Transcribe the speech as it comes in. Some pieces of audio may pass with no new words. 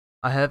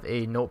I have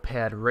a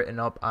notepad written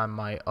up on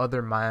my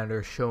other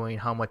monitor showing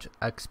how much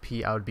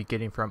XP I would be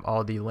getting from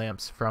all the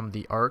lamps from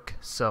the Ark.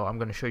 So I'm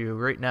going to show you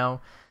right now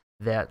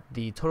that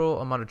the total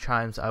amount of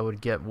chimes I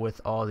would get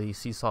with all the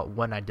sea salt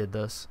when I did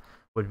this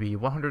would be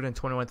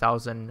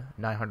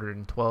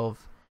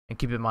 121,912. And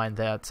keep in mind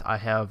that I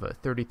have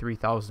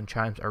 33,000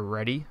 chimes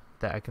already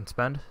that I can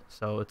spend.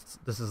 So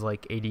this is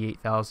like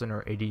 88,000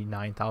 or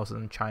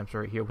 89,000 chimes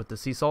right here with the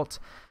sea salt.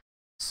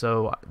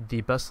 So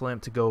the best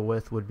lamp to go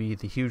with would be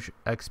the huge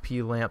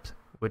XP lamp,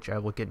 which I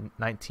will get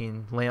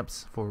 19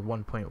 lamps for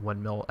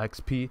 1.1 mil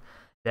XP.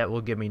 That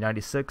will give me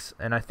 96,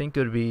 and I think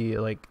it would be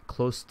like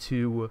close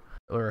to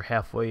or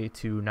halfway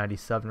to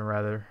 97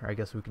 rather. I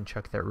guess we can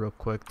check that real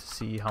quick to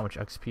see how much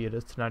XP it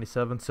is to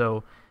 97.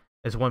 So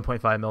it's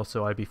 1.5 mil,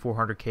 so I'd be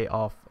 400k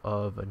off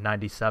of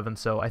 97.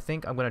 So I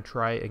think I'm going to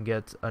try and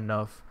get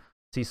enough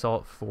sea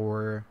salt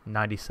for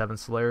 97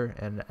 Slayer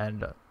and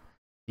end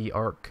the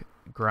Ark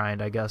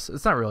grind. I guess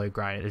it's not really a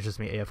grind, it's just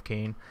me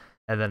AFKing,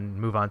 and then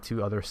move on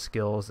to other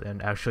skills and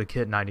actually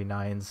get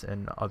 99s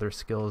and other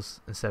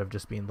skills instead of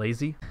just being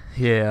lazy.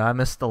 Yeah, I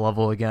missed the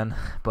level again,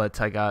 but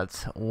I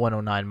got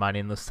 109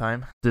 mining this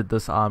time. Did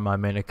this on my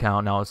main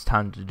account. Now it's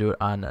time to do it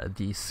on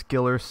the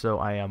skiller. So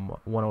I am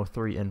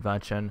 103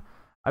 invention.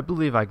 I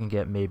believe I can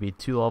get maybe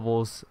 2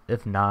 levels,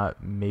 if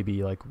not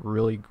maybe like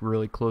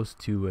really close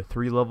to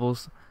 3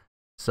 levels.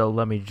 So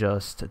let me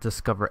just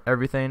discover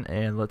everything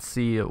and let's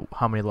see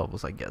how many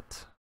levels I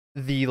get.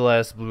 The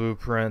last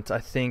blueprint, I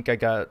think I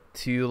got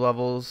 2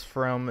 levels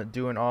from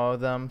doing all of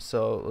them.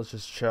 So let's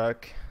just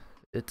check.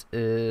 It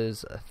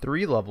is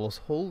 3 levels.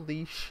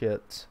 Holy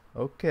shit.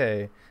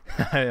 Okay.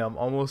 I am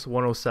almost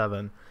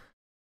 107.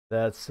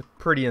 That's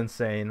pretty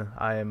insane.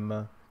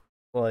 I'm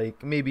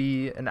like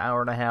maybe an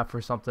hour and a half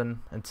or something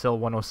until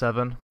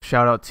 107.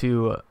 Shout out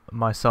to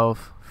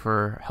myself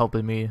for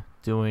helping me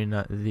doing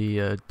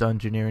the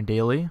Dungeoneering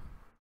daily.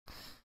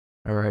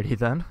 Alrighty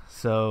then,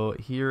 so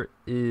here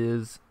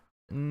is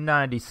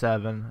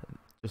 97,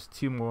 just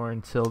 2 more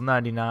until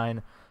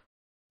 99,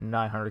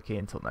 900k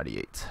until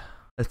 98.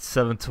 It's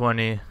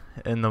 7:20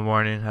 in the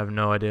morning. I have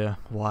no idea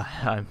why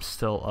I'm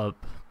still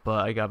up,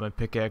 but I got my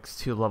pickaxe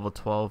to level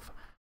 12.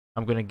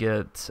 I'm gonna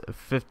get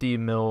 50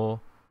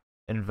 mil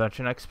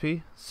invention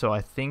XP, so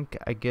I think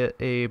I get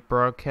a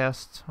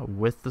broadcast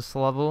with this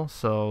level.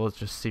 So let's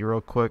just see real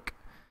quick.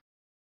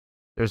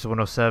 There's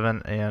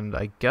 107, and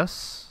I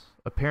guess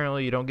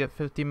apparently you don't get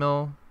 50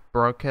 mil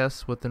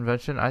broadcasts with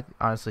invention. I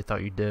honestly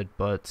thought you did,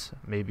 but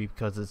maybe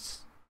because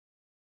it's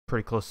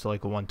pretty close to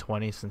like a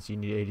 120 since you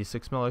need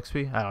 86 mil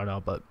XP. I don't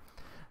know, but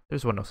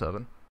there's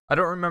 107. I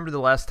don't remember the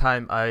last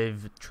time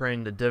I've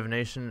trained the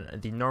divination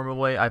the normal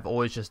way. I've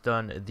always just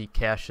done the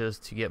caches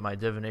to get my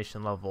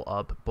divination level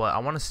up, but I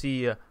want to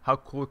see how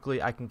quickly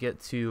I can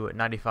get to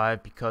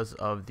 95 because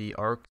of the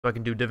Ark, so I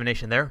can do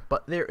divination there.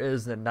 But there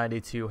is the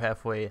 92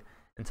 halfway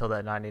until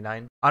that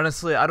 99.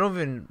 Honestly, I don't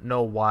even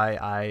know why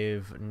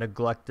I've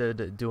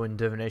neglected doing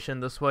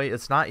divination this way.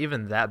 It's not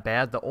even that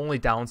bad. The only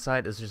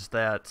downside is just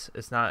that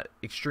it's not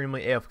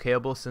extremely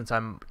AFKable since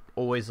I'm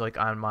always like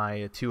on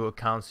my 2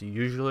 accounts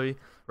usually.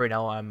 Right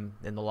now I'm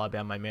in the lobby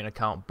on my main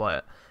account,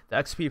 but the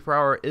XP per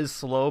hour is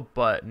slow,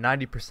 but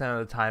 90%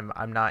 of the time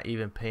I'm not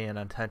even paying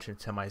attention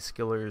to my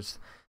skiller's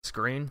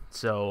screen,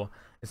 so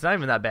it's not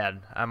even that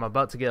bad. I'm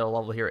about to get a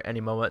level here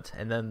any moment,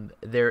 and then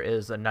there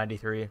is a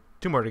 93.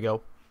 2 more to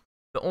go.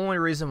 The only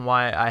reason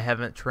why I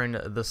haven't trained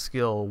the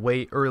skill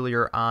way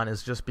earlier on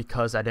is just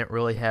because I didn't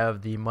really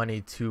have the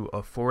money to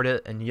afford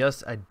it. And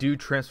yes, I do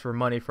transfer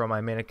money from my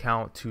main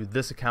account to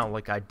this account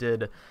like I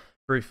did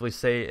briefly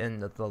say in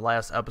the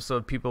last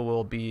episode. People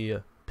will be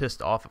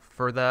pissed off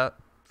for that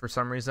for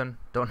some reason.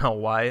 Don't know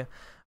why.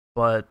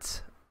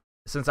 But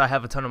since I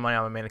have a ton of money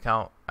on my main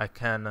account, I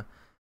can,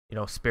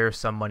 spare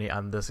some money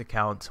on this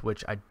account,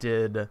 which I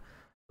did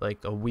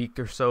like a week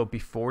or so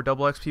before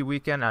double XP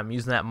weekend. I'm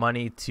using that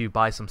money to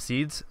buy some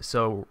seeds.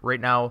 So right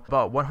now,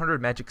 about 100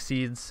 magic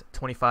seeds,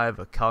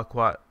 25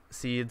 Caliquat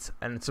seeds,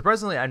 and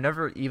surprisingly, I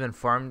never even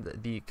farmed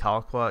the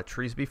Caliquat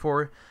trees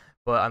before.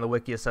 But on the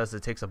wiki, it says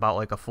it takes about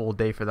like a full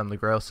day for them to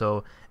grow.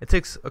 So it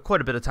takes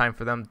quite a bit of time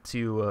for them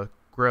to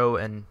grow,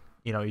 and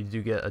you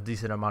do get a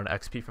decent amount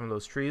of XP from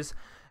those trees.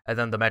 And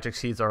then the magic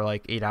seeds are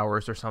like 8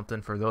 hours or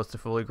something for those to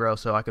fully grow.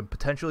 So I could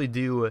potentially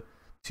do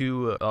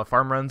 2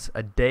 farm runs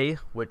a day,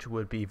 which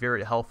would be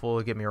very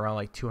helpful. Give me around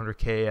like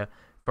 200k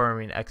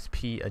farming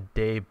XP a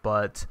day.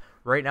 But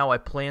right now I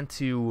plan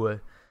to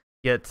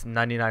get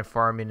 99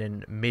 farming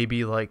in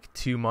maybe like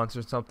 2 months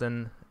or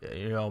something.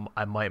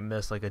 I might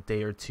miss like a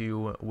day or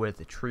 2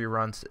 with tree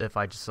runs if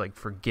I just like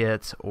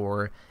forget,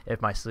 or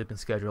if my sleeping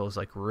schedule is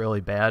like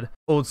really bad.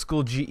 Old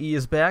school GE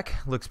is back.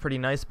 Looks pretty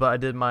nice, but I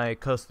did my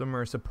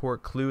customer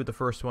support clue. The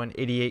first one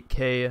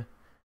 88k,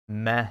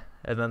 meh.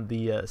 And then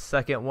the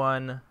second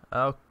one,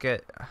 okay,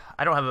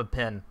 I don't have a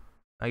pin.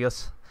 I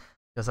guess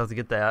I have to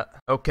get that.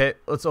 Okay,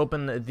 let's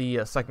open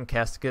the second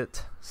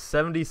casket.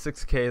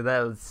 76k.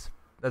 That's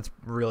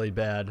really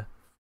bad.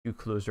 2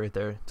 clues right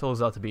there. Totals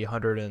out to be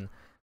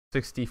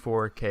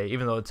 164k,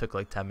 even though it took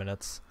like 10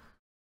 minutes.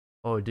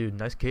 Oh, dude,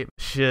 nice cape.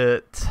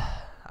 Shit.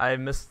 I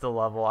missed the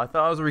level. I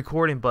thought I was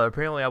recording, but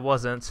apparently I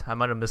wasn't. I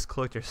might have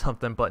misclicked or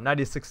something. But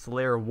 96th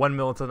layer, 1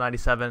 mil until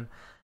 97.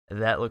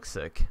 That looks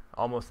sick.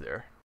 Almost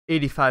there.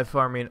 85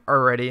 farming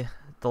already.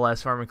 The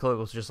last farming clip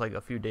was just like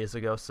a few days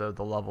ago, so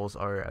the levels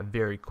are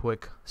very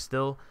quick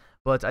still.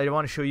 But I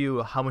want to show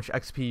you how much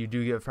XP you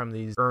do get from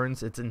these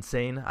urns. It's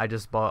insane. I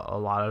just bought a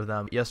lot of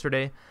them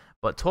yesterday.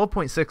 But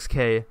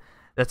 12.6k,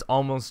 that's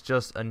almost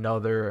just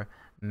another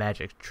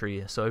magic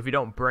tree. So if you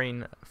don't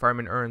bring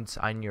farming urns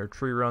on your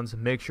tree runs,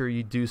 make sure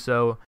you do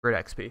so.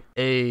 Great XP.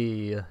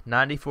 A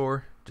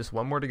 94, just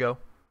one more to go.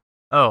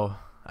 Oh,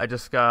 I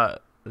just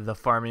got the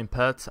farming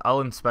pet.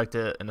 I'll inspect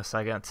it in a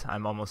second.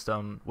 I'm almost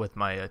done with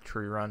my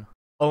tree run.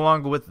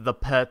 Along with the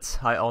pet,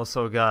 I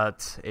also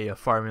got a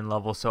farming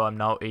level, so I'm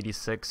now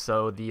 86.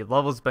 So the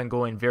level's been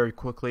going very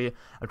quickly.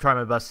 I'm trying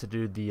my best to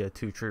do the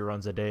 2 tree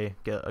runs a day,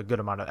 get a good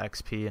amount of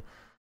XP.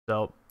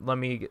 So let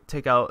me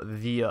take out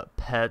the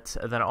pet,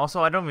 and then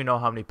also I don't even know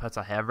how many pets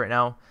I have right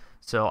now.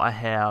 So I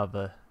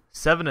have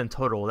 7 in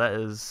total. That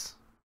is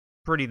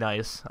pretty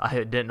nice. I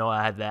didn't know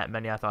I had that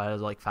many. I thought I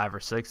had like 5 or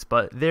 6,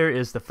 but there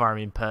is the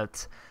farming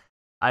pet.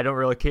 I don't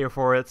really care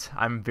for it.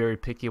 I'm very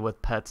picky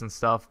with pets and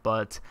stuff,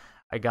 but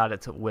I got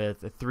it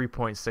with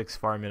 3.6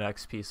 farming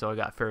XP, so I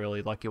got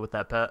fairly lucky with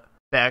that pet.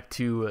 Back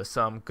to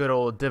some good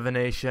old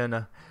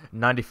divination.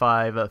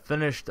 95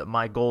 finished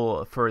my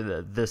goal for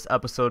this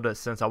episode,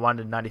 since I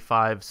wanted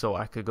 95 so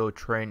I could go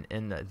train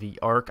in the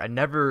Ark. I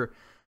never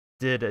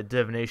did a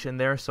divination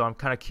there, so I'm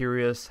kind of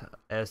curious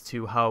as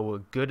to how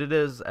good it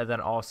is, and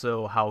then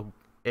also how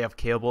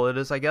AFKable it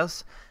is, I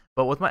guess.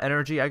 But with my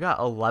energy, I got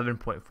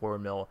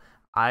 11.4 mil.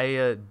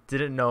 I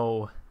didn't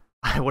know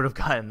I would have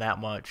gotten that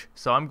much.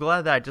 So I'm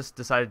glad that I just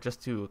decided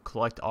just to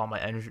collect all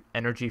my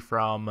energy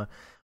from,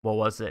 what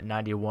was it,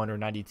 91 or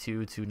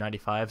 92 to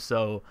 95.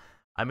 So,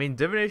 I mean,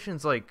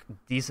 divination's like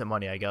decent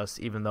money, I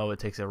guess, even though it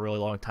takes a really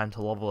long time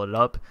to level it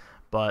up.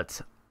 But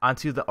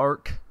onto the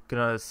Ark,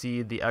 gonna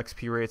see the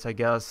XP rates, I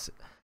guess,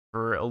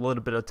 for a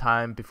little bit of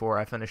time before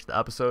I finish the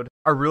episode.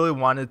 I really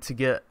wanted to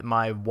get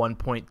my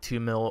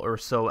 1.2 mil or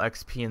so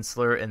XP in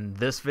Slayer in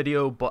this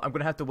video, but I'm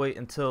gonna have to wait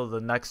until the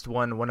next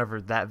one.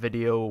 Whenever that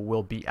video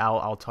will be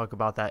out, I'll talk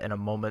about that in a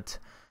moment.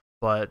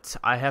 But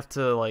I have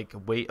to like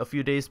wait a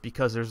few days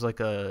because there's like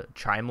a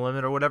chime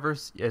limit or whatever.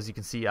 As you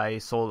can see, I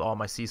sold all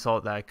my sea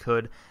salt that I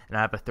could, and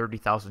I have a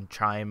 30,000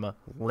 chime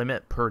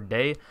limit per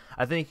day.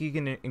 I think you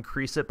can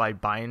increase it by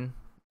buying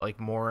like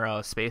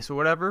more space or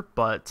whatever,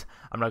 but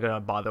I'm not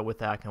gonna bother with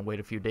that. I can wait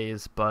a few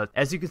days. But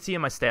as you can see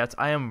in my stats,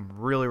 I am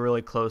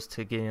really close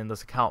to getting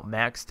this account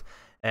maxed,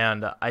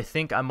 and I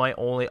think I might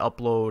only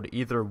upload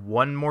either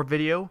one more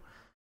video.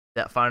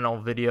 That final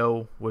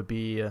video would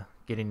be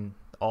getting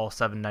all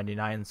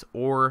 799s,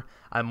 or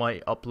I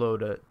might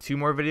upload 2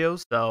 more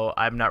videos. So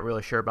I'm not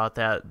really sure about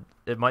that.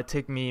 It might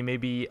take me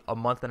maybe a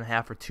month and a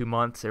half or 2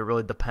 months. It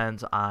really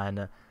depends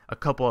on a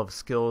couple of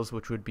skills,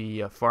 which would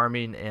be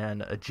farming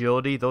and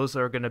agility. Those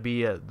are going to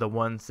be the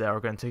ones that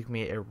are going to take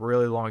me a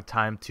really long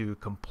time to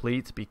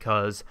complete,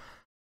 because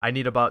I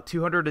need about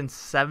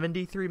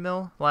 273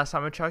 mil last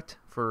time I checked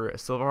for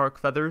Silverhawk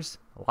feathers.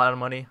 A lot of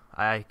money.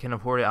 I can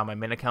afford it on my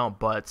main account,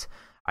 but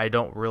I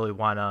don't really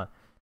want to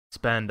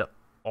spend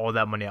all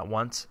that money at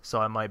once, so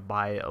I might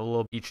buy a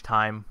little each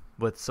time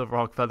with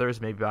Silverhawk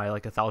feathers, maybe buy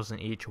like 1,000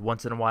 each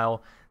once in a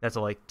while. That's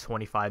like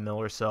 25 mil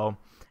or so,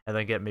 and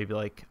then get maybe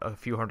like a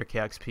few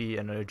 100k XP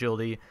and an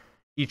agility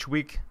each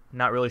week.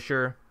 Not really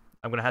sure.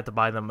 I'm gonna have to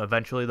buy them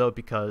eventually though,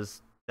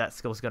 because that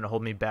skill is gonna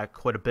hold me back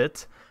quite a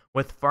bit.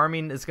 With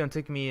farming, it's gonna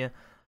take me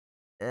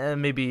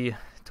maybe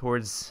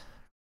closer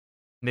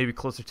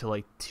to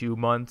like 2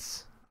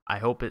 months. I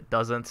hope it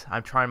doesn't.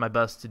 I'm trying my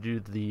best to do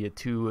the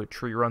 2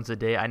 tree runs a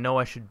day. I know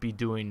I should be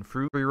doing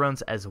fruit tree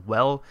runs as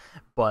well,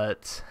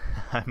 but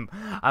I'm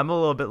a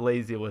little bit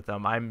lazy with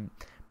them. I'm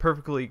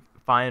perfectly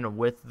fine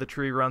with the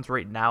tree runs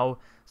right now,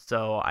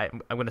 so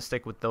I'm going to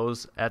stick with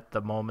those at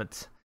the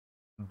moment.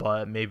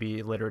 But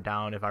maybe later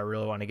down, if I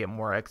really want to get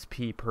more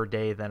XP per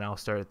day, then I'll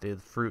start the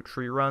fruit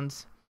tree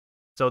runs.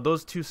 So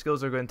those 2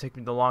 skills are going to take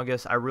me the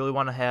longest. I really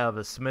want to have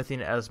a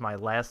smithing as my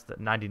last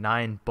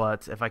 99,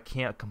 but if I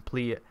can't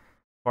complete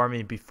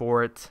farming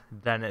before it,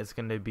 then it's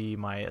going to be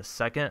my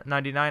second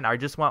 99. I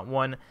just want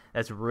one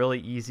that's really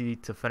easy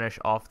to finish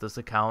off this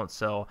account,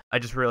 so I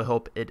just really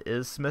hope it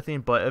is smithing.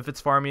 But if it's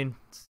farming,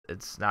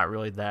 it's not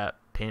really that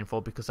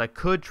painful, because I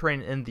could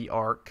train in the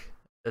Ark.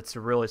 It's a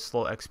really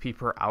slow XP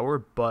per hour,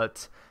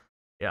 but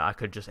yeah, I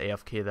could just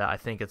AFK that. I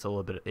think it's a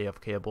little bit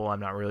AFKable.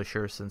 I'm not really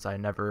sure, since I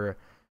never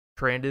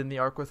trained in the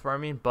Ark with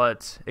farming,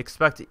 but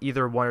expect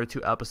either 1 or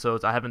 2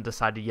 episodes. I haven't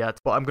decided yet,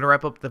 but I'm gonna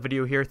wrap up the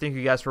video here. Thank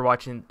you guys for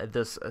watching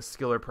this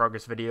skiller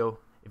progress video.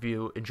 If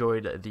you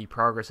enjoyed the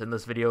progress in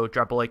this video,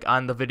 drop a like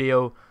on the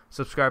video,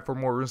 subscribe for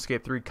more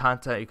RuneScape 3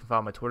 content. You can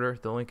follow my Twitter.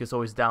 The link is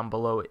always down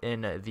below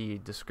in the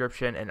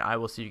description, and I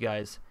will see you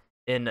guys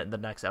in the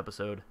next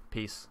episode.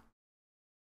 Peace.